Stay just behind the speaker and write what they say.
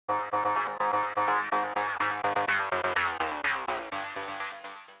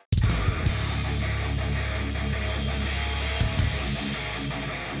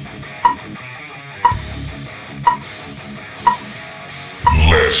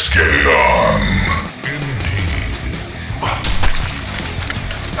Let's get it on. Indeed.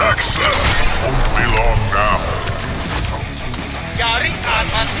 Access won't be long now.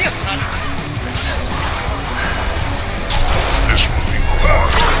 This will be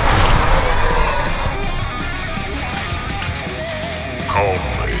hard.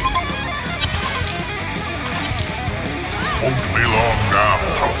 Calmly. Won't be long now.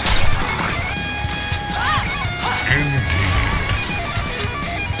 Indeed.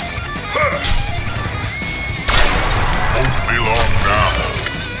 Won't be long now.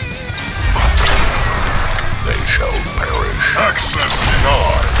 They shall perish. Access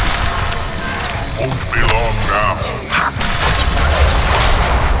denied. Won't be long now.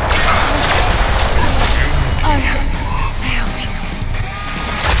 I have failed you.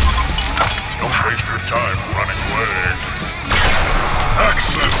 Don't waste your time running away.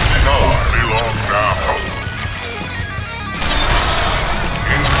 Access denied. Won't be long now.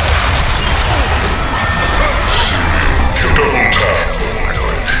 Double tap.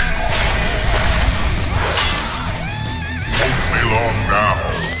 Won't be long now.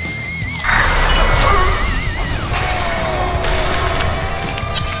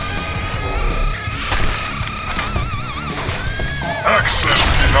 Access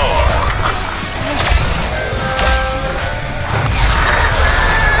denied.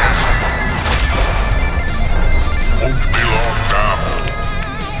 Won't be long now.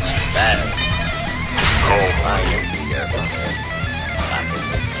 Call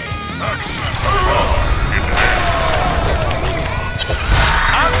access denied. In hand.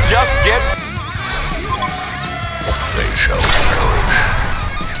 I'm just getting... They shall perish.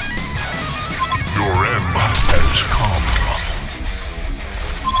 Your end has come.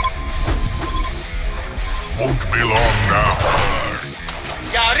 Won't be long now.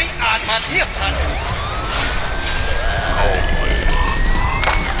 Calmly.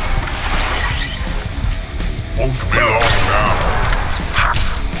 Won't be long now.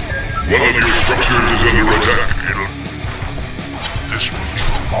 One of your structures is under attack. This will be a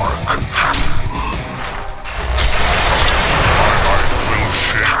mark. My might will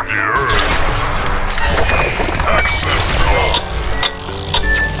shake the earth. Access all.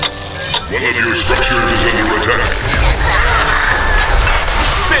 One of your structures is under attack.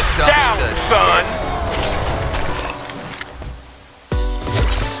 Sit down, son!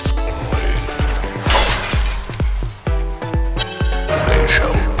 They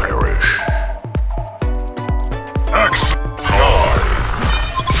shall perish. Access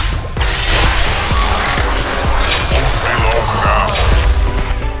won't be long now.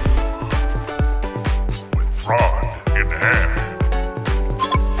 With rod in hand.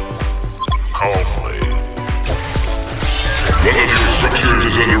 Calmly. One of your structures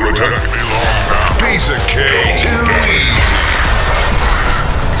is under attack. Be long now. Piece of cake. Too easy.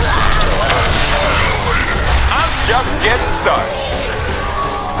 I'm just getting started.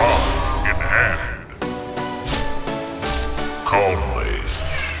 Rod in hand. Calmly.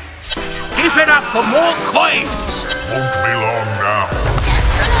 Keep it up for more coins! Won't be long now.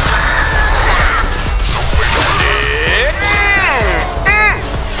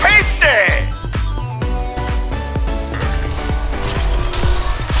 Tasty!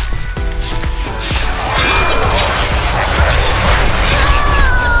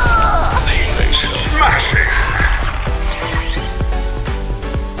 Smashing.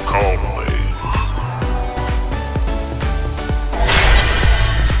 Calmly.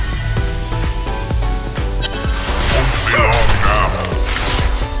 Won't be long now.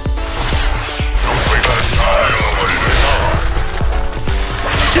 Don't waste your time.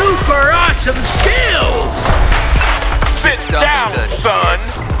 Super awesome skills! Sit down, son!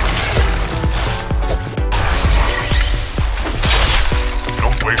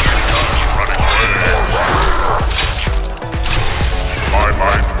 Don't waste your time running away. My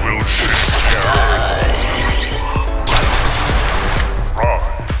mind will shake the earth. Rod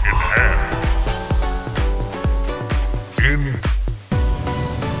in hand. In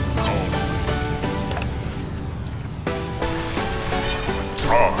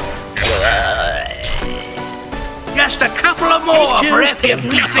rod in hand. Just a couple of more for if him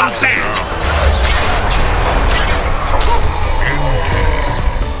nothing's out!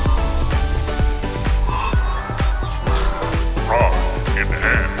 Rod in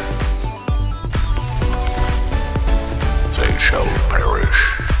hand. They shall perish.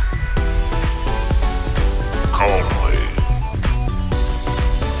 Calmly.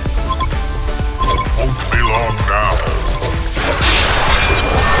 Won't be long now.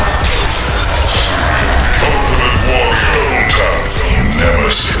 Ultimate warrior tap.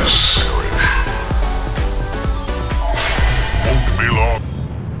 Nemesis. Won't be long.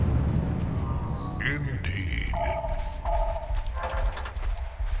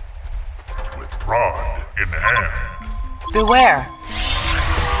 Beware.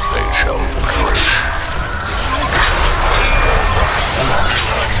 They shall perish.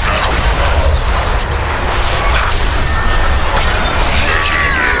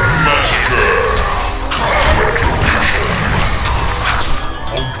 Massacre. Retribution.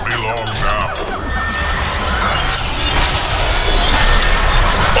 Won't be long now.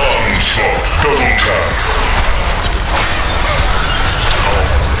 Onslaught. Double tap.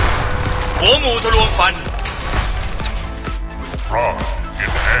 หัวหมูทะลวงฟัน Rod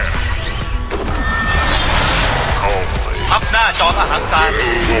in hand. Calmly. ทับหน้าจอมอหังการ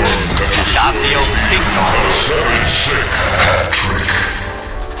ดาบเดียวทิ้งสอง Seven sick hat trick.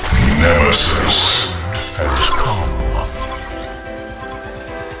 Nemesis has come.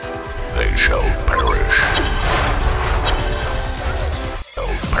 They shall perish.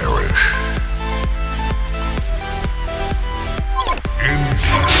 Shall perish.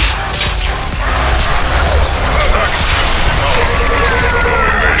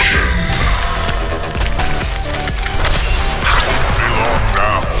 Domination. Be long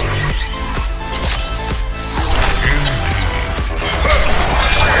now.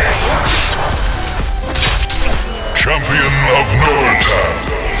 Champion of Newerth.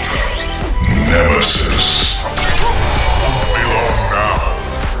 Nemesis. Be long now.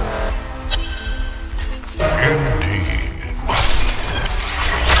 Indeed.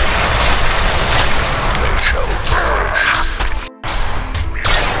 They shall perish.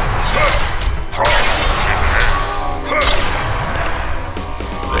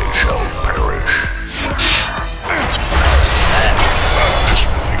 They shall perish.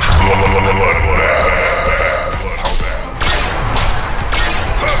 Bloodbath.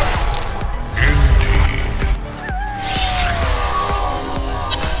 Indeed.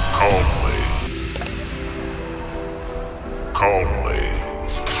 Calmly. Calmly.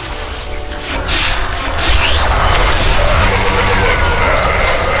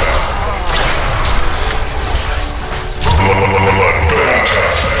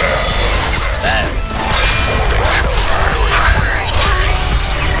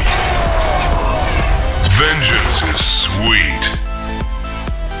 Vengeance is sweet.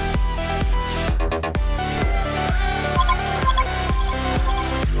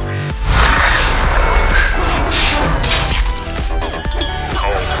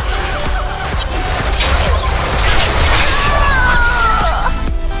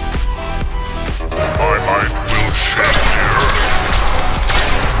 My might will shake the earth.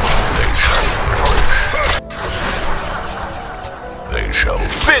 They shall perish. They shall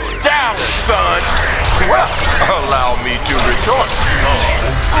Sit down, son. Well, allow me to rejoice. Be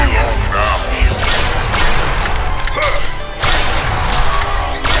long now.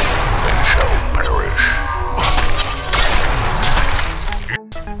 They shall perish.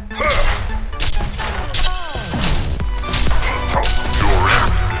 Your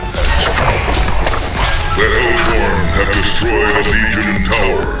end. The Hellborn have destroyed a Legion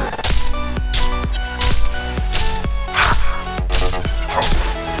tower.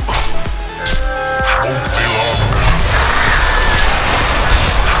 Won't be long now.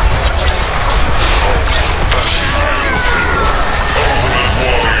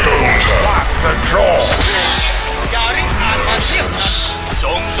 Double tap. The draw. อย่าริอ่านมาเทียบกันจ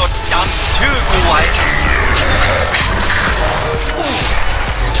งจดจำชื่อกูไว้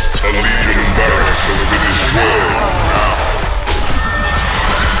A Legion barracks has been destroyed.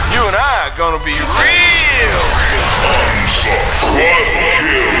 You and I are gonna be real. Onslaught. Quad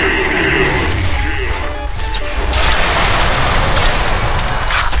kill.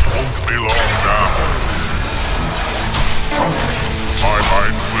 Won't be long now. My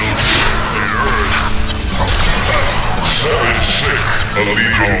might will shake the earth. Seven sick. A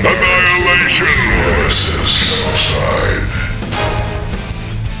Legion annihilation. Nemesis outside.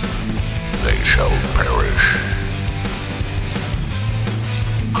 They shall perish.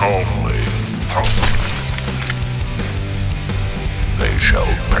 Calmly. They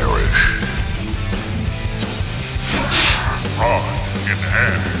shall perish. Rod in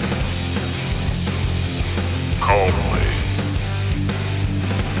hand.